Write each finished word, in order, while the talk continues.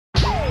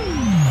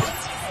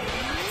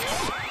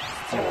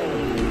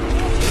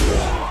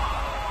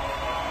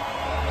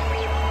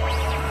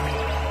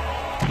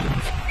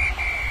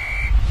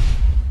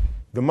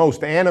the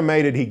most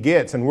animated he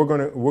gets, and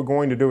we're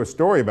going to do a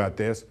story about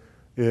this,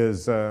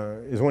 is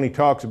when he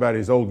talks about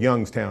his old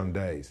Youngstown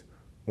days.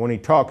 When he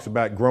talks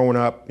about growing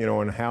up, in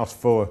a house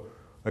full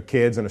of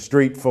kids, and a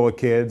street full of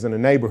kids, and a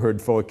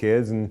neighborhood full of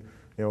kids, and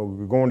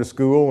going to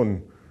school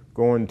and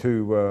going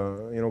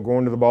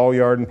to the ball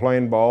yard and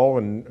playing ball,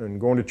 and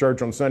going to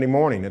church on Sunday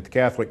morning at the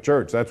Catholic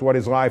church. That's what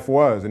his life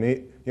was, and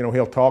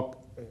he'll talk.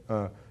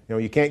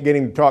 You can't get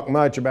him to talk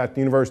much about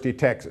the University of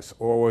Texas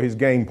or his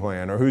game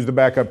plan or who's the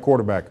backup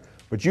quarterback.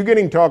 But you get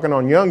him talking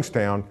on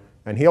Youngstown,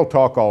 and he'll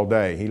talk all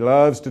day. He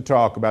loves to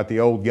talk about the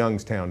old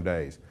Youngstown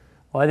days.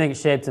 Well, I think it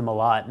shaped him a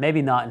lot.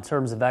 Maybe not in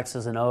terms of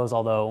X's and O's,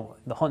 although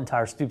the whole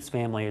entire Stoops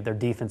family, they're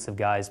defensive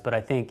guys. But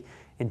I think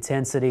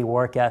intensity,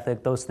 work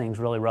ethic, those things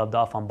really rubbed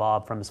off on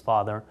Bob from his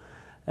father.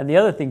 And the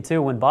other thing,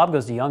 too, when Bob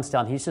goes to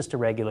Youngstown, he's just a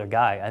regular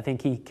guy. I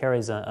think he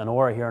carries an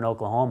aura here in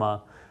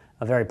Oklahoma,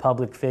 a very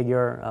public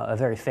figure, a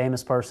very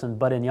famous person.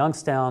 But in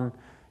Youngstown,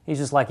 he's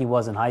just like he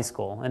was in high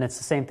school. And it's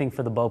the same thing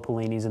for the Bo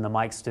Pellinis and the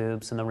Mike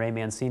Stoops and the Ray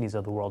Mancinis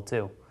of the world,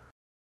 too.